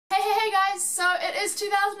So it is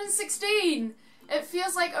 2016! It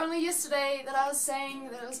feels like only yesterday that I was saying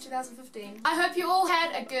that it was 2015. I hope you all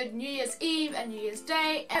had a good New Year's Eve and New Year's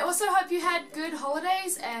Day. I also hope you had good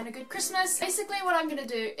holidays and a good Christmas. Basically what I'm going to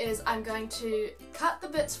do is I'm going to cut the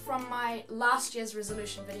bits from my last year's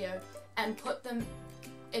resolution video and put them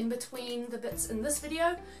in between the bits in this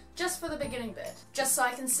video, just for the beginning bit, just so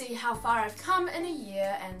I can see how far I've come in a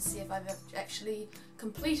year and see if I've actually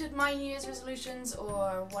completed my New Year's resolutions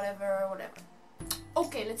or whatever.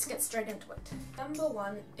 Okay, let's get straight into it. Number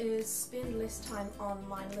 1 is spend less time on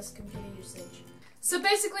mindless computer usage. So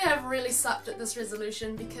basically I've really sucked at this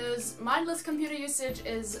resolution because mindless computer usage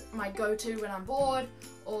is my go-to when I'm bored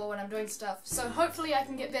or when I'm doing stuff. So hopefully I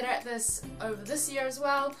can get better at this over this year as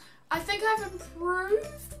well. I think I've improved,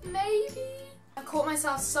 maybe? I've caught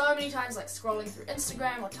myself so many times like scrolling through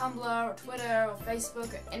Instagram or Tumblr or Twitter or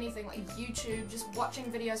Facebook or anything like YouTube, just watching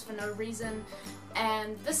videos for no reason,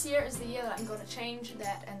 and this year is the year that I'm going to change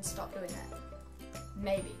that and stop doing that.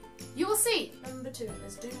 Maybe. You will see! Number 2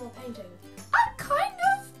 is do more painting. I kind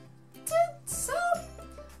of did some,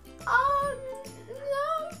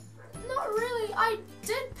 no, not really. I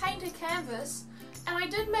did paint a canvas, and I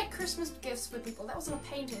did make Christmas gifts for people. That wasn't a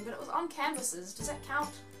painting, but it was on canvases. Does that count?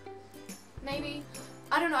 Maybe.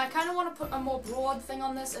 I don't know, I kind of want to put a more broad thing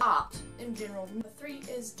on this. Art, in general. Number 3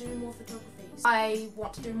 is do more photographies. I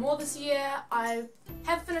want to do more this year. I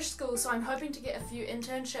have finished school, so I'm hoping to get a few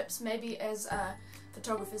internships, maybe as a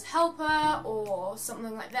photographer's helper or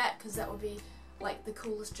something like that, because that would be like the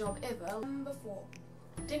coolest job ever. Number 4,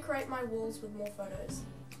 decorate my walls with more photos.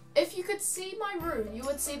 If you could see my room, you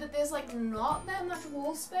would see that there's like not that much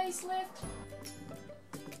wall space left.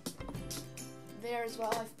 There as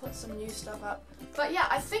well, I've put some new stuff up. But yeah,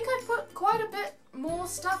 I think I put quite a bit more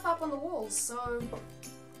stuff up on the walls, so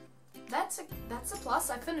that's a plus.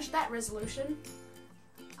 I finished that resolution.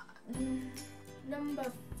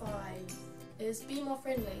 Number 5 is be more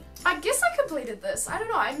friendly. I guess I completed this. I don't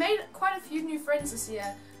know, I made quite a few new friends this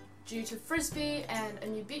year due to Frisbee and a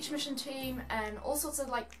new beach mission team and all sorts of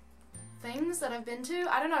like things that I've been to.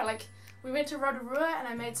 I don't know, like we went to Rotorua and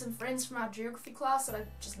I made some friends from our geography class that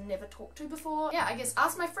I've just never talked to before. Yeah, I guess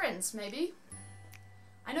ask my friends, maybe.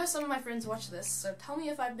 I know some of my friends watch this, so tell me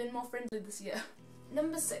if I've been more friendly this year.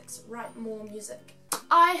 Number 6, write more music.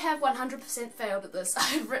 I have 100% failed at this.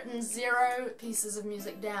 I've written 0 pieces of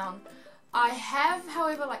music down. I have,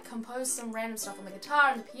 however, like composed some random stuff on the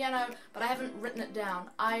guitar and the piano, but I haven't written it down.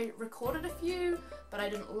 I recorded a few, but I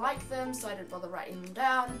didn't like them, so I didn't bother writing them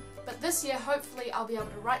down. But this year, hopefully, I'll be able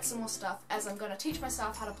to write some more stuff, as I'm going to teach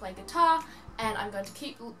myself how to play guitar, and I'm going to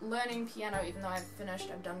keep learning piano, even though I've finished,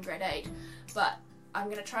 I've done grade 8. But I'm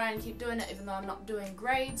going to try and keep doing it even though I'm not doing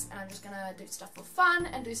grades, and I'm just going to do stuff for fun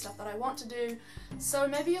and do stuff that I want to do. So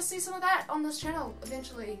maybe you'll see some of that on this channel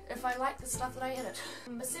eventually, if I like the stuff that I edit.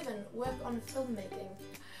 Number 7, work on filmmaking.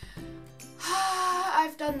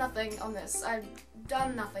 I've done nothing on this. I've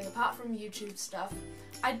done nothing apart from YouTube stuff.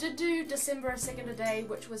 I did do December 2nd a day,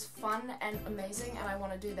 which was fun and amazing, and I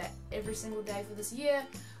want to do that every single day for this year.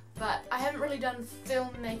 But I haven't really done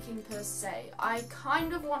filmmaking per se. I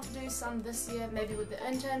kind of want to do some this year, maybe with the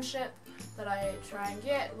internship that I try and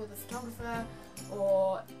get with a photographer,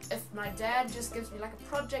 or if my dad just gives me like a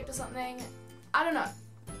project or something. I don't know.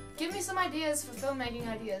 Give me some ideas for filmmaking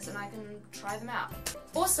ideas and I can try them out.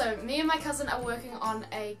 Also, me and my cousin are working on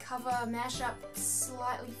a cover mashup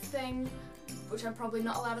slightly thing, which I'm probably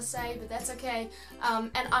not allowed to say, but that's okay.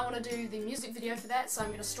 And I want to do the music video for that, so I'm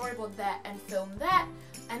going to storyboard that and film that.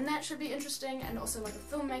 And that should be interesting, and also like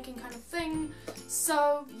a filmmaking kind of thing.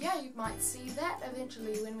 So yeah, you might see that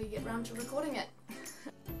eventually when we get round to recording it.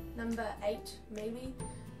 Number 8, maybe,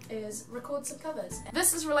 is record some covers.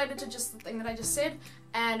 This is related to just the thing that I just said,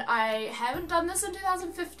 and I haven't done this in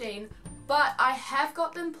 2015, but I have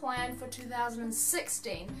got them planned for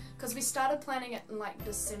 2016, because we started planning it in like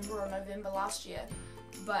December or November last year,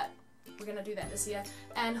 but we're gonna do that this year,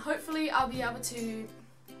 and hopefully I'll be able to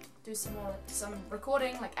do some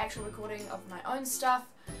recording, like actual recording of my own stuff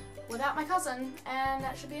without my cousin, and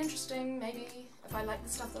that should be interesting, maybe if I like the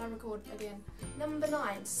stuff that I record again. Number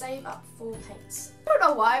 9, save up for paints. I don't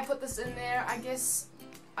know why I put this in there. I guess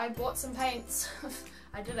I bought some paints.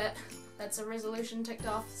 I did it. That's a resolution ticked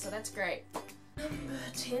off, so that's great. Number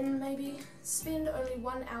 10, maybe, spend only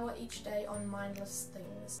 1 hour each day on mindless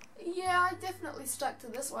things. Yeah, I definitely stuck to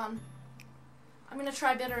this one. I'm going to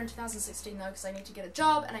try better in 2016 though, because I need to get a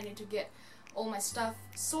job and I need to get all my stuff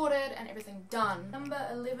sorted and everything done. Number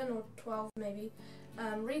 11 or 12 maybe,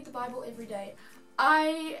 read the Bible every day.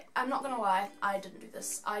 I'm not gonna lie, I didn't do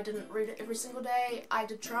this. I didn't read it every single day. I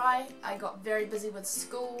did try. I got very busy with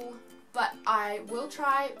school but I will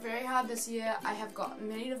try very hard this year. I have got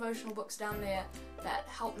many devotional books down there that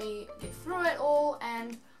help me get through it all,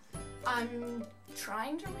 and I'm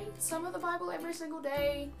trying to read some of the Bible every single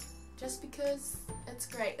day just because it's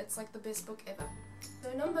great. It's like the best book ever.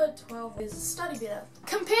 So number 12 is study better.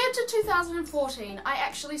 Compared to 2014, I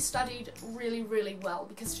actually studied really, really well,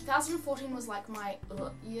 because 2014 was like my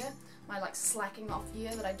year, my like slacking off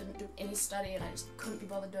year that I didn't do any study and I just couldn't be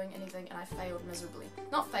bothered doing anything, and I failed miserably.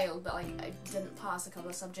 Not failed, but like I didn't pass a couple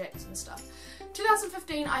of subjects and stuff.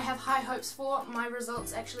 2015 I have high hopes for. My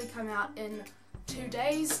results actually come out in 2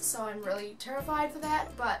 days, so I'm really terrified for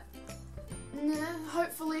that, but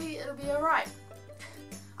hopefully it'll be alright.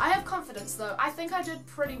 I have confidence though. I think I did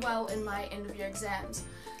pretty well in my end of year exams.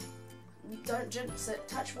 Don't jinx it.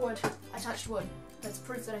 Touch wood. I touched wood. That's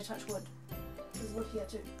proof that I touched wood. There's wood here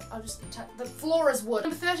too. I'll just touch. The floor is wood.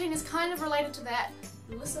 Number 13 is kind of related to that.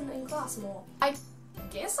 Listen in class more. I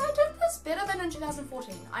guess I did this better than in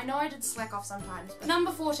 2014. I know I did slack off sometimes. But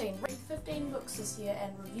number 14. Read 15 books this year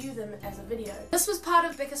and review them as a video. This was part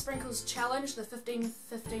of Becca Sprinkle's challenge, the 15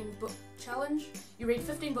 book challenge. You read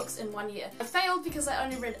 15 books in 1 year. I failed because I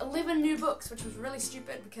only read 11 new books, which was really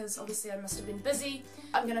stupid because obviously I must have been busy.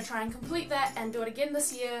 I'm gonna try and complete that and do it again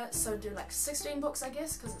this year, so do like 16 books I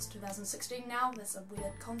guess, because it's 2016 now. That's a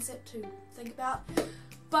weird concept to think about.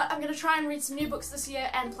 But I'm going to try and read some new books this year,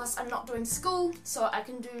 and plus I'm not doing school, so I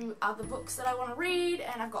can do other books that I want to read,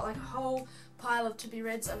 and I've got like a whole pile of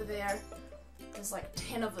to-be-reads over there. There's like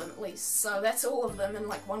 10 of them at least, so that's all of them in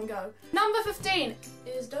like one go. Number 15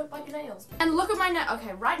 is don't bite your nails. And look at my nails.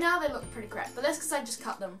 Okay, right now they look pretty crap, but that's because I just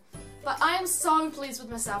cut them. But I am so pleased with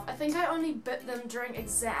myself. I think I only bit them during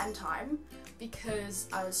exam time because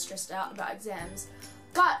I was stressed out about exams.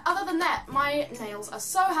 But other than that, my nails are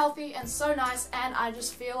so healthy and so nice, and I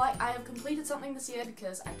just feel like I have completed something this year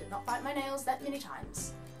because I did not bite my nails that many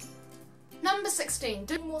times. Number 16,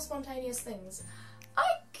 do more spontaneous things. I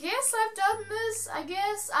guess I've done this,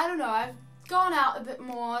 I don't know, I've gone out a bit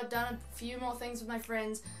more, done a few more things with my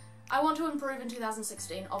friends. I want to improve in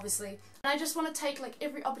 2016, obviously. And I just want to take like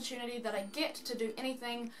every opportunity that I get to do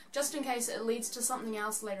anything, just in case it leads to something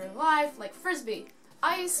else later in life, like Frisbee.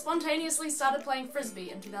 I spontaneously started playing Frisbee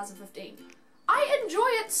in 2015. I enjoy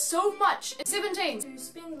it so much. 17. To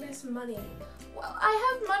spend less money. Well,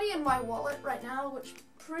 I have money in my wallet right now, which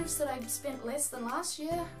proves that I've spent less than last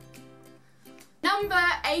year. Number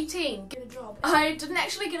 18. Get a job. I didn't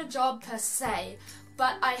actually get a job per se,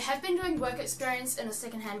 but I have been doing work experience in a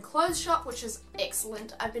secondhand clothes shop, which is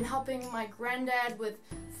excellent. I've been helping my granddad with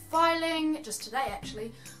filing, just today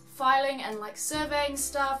actually, filing and like surveying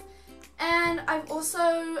stuff. And I've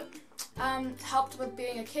also helped with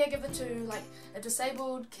being a caregiver to like a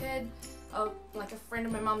disabled kid, like a friend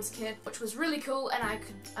of my mum's kid, which was really cool, and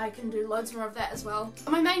I can do loads more of that as well.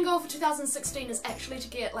 My main goal for 2016 is actually to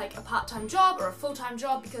get like a part-time job or a full-time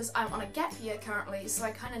job, because I'm on a gap year currently, so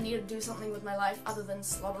I kind of need to do something with my life other than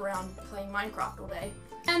slob around playing Minecraft all day.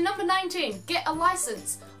 And number 19, get a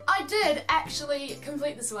license. I did actually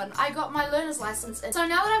complete this one. I got my learner's license. So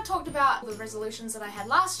now that I've talked about the resolutions that I had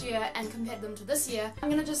last year and compared them to this year, I'm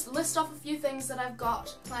gonna just list off a few things that I've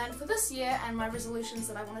got planned for this year and my resolutions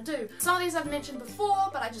that I want to do. Some of these I've mentioned before,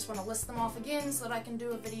 but I just want to list them off again so that I can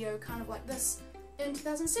do a video kind of like this in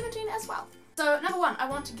 2017 as well. So number 1, I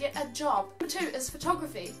want to get a job. Number 2 is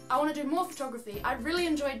photography. I want to do more photography. I really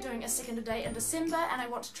enjoyed doing a second a day in December, and I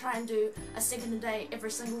want to try and do a second a day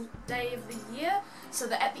every single day of the year, so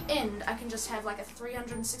that at the end I can just have like a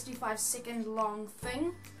 365-second long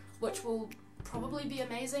thing, which will probably be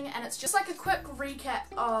amazing, and it's just like a quick recap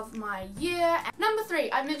of my year. Number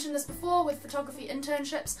 3, I mentioned this before with photography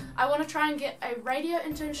internships. I want to try and get a radio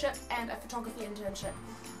internship and a photography internship.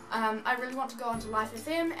 I really want to go onto Life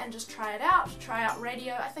FM and just try out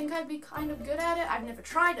radio. I think I'd be kind of good at it. I've never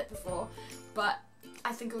tried it before, but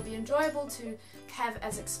I think it would be enjoyable to have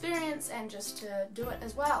as experience and just to do it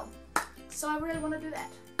as well. So I really want to do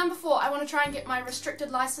that. Number 4, I want to try and get my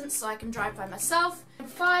restricted license so I can drive by myself.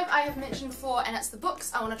 Number 5, I have mentioned before, and it's the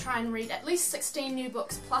books. I want to try and read at least 16 new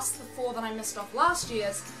books plus the 4 that I missed off last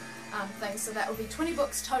year's thing, so that will be 20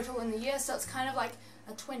 books total in the year, so it's kind of like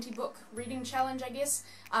a 20-book reading challenge, I guess.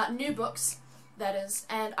 New books, that is,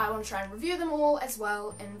 and I want to try and review them all as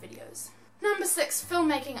well in videos. Number 6,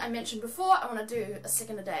 filmmaking. I mentioned before, I want to do a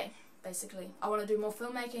second a day, basically. I want to do more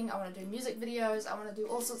filmmaking, I want to do music videos, I want to do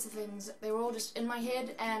all sorts of things. They're all just in my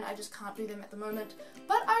head and I just can't do them at the moment,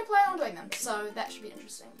 but I plan on doing them, so that should be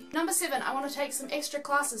interesting. Number 7, I want to take some extra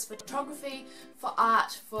classes for photography, for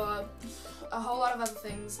art, for a whole lot of other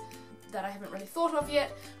things that I haven't really thought of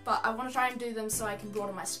yet, but I want to try and do them so I can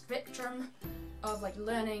broaden my spectrum of like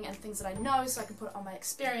learning and things that I know, so I can put it on my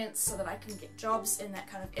experience so that I can get jobs in that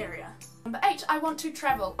kind of area. Number 8, I want to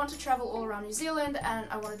travel. I want to travel all around New Zealand, and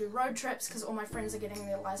I want to do road trips because all my friends are getting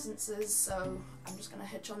their licenses, so I'm just going to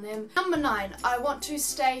hitch on them. Number 9, I want to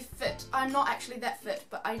stay fit. I'm not actually that fit,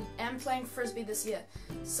 but I am playing Frisbee this year,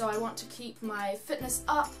 so I want to keep my fitness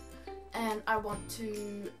up, and I want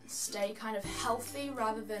to stay kind of healthy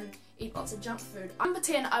rather than eat lots of junk food. Number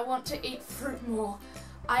 10, I want to eat fruit more.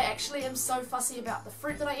 I actually am so fussy about the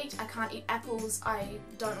fruit that I eat. I can't eat apples, I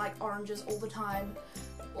don't like oranges all the time,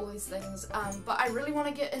 all these things, but I really want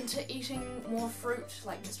to get into eating more fruit,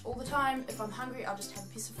 like just all the time. If I'm hungry, I'll just have a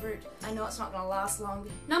piece of fruit. I know it's not going to last long.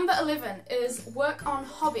 Number 11 is work on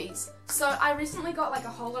hobbies. So I recently got like a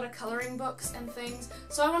whole lot of colouring books and things,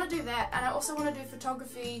 so I want to do that, and I also want to do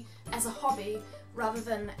photography as a hobby rather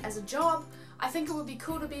than as a job. I think it would be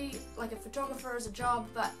cool to be like a photographer as a job,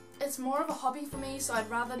 but it's more of a hobby for me, so I'd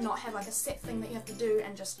rather not have like a set thing that you have to do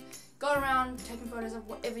and just go around taking photos of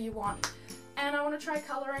whatever you want. And I want to try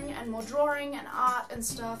colouring and more drawing and art and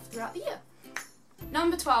stuff throughout the year.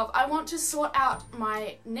 Number 12, I want to sort out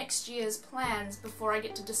my next year's plans before I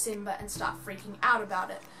get to December and start freaking out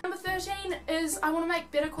about it. Number 13 is I want to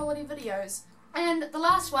make better quality videos. And the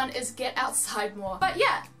last one is get outside more. But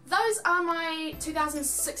yeah, those are my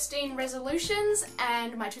 2016 resolutions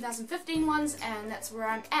and my 2015 ones, and that's where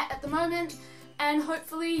I'm at the moment. And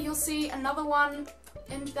hopefully you'll see another one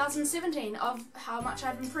in 2017 of how much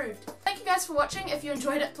I've improved. Thank you guys for watching. If you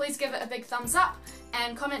enjoyed it, please give it a big thumbs up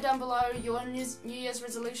and comment down below your New Year's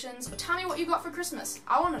resolutions, or tell me what you got for Christmas.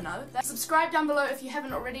 I want to know. Subscribe down below if you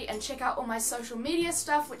haven't already, and check out all my social media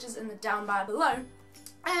stuff, which is in the down bar below.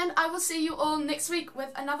 And I will see you all next week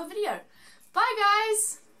with another video. Bye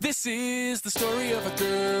guys! This is the story of a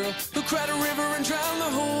girl who cried a river and drowned the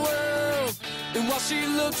whole world. And while she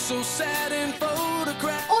looks so sad in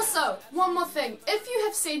photographs. Also, one more thing. If you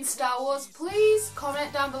have seen Star Wars, please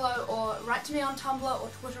comment down below or write to me on Tumblr or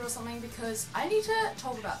Twitter or something, because I need to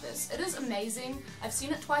talk about this. It is amazing. I've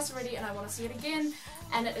seen it twice already and I want to see it again.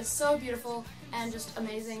 And it is so beautiful and just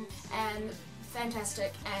amazing and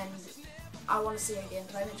fantastic, and I want to see it again.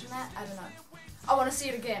 Did I mention that? I don't know. I want to see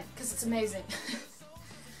it again because it's amazing.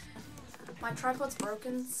 My tripod's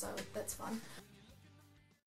broken, so that's fun.